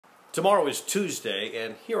Tomorrow is Tuesday,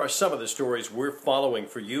 and here are some of the stories we're following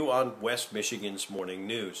for you on West Michigan's Morning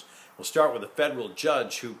News. We'll start with a federal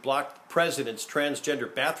judge who blocked the president's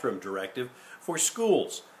transgender bathroom directive for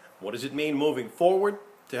schools. What does it mean moving forward?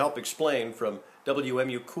 To help explain from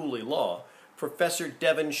WMU Cooley Law, Professor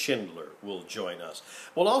Devin Schindler will join us.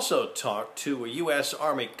 We'll also talk to a U.S.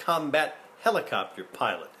 Army combat helicopter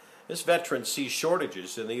pilot. This veteran sees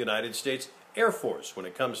shortages in the United States Air Force when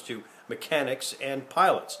it comes to mechanics and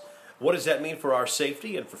pilots. What does that mean for our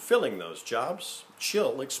safety and for filling those jobs?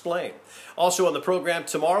 She'll explain. Also on the program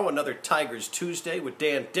tomorrow, another Tigers Tuesday with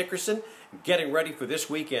Dan Dickerson, getting ready for this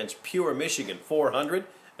weekend's Pure Michigan 400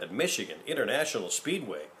 at Michigan International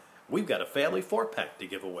Speedway. We've got a family 4-pack to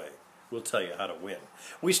give away. We'll tell you how to win.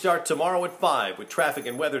 We start tomorrow at 5 with traffic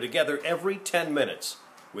and weather together every 10 minutes.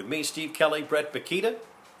 With me, Steve Kelly, Brett Bakita,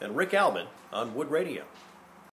 and Rick Alman on Wood Radio.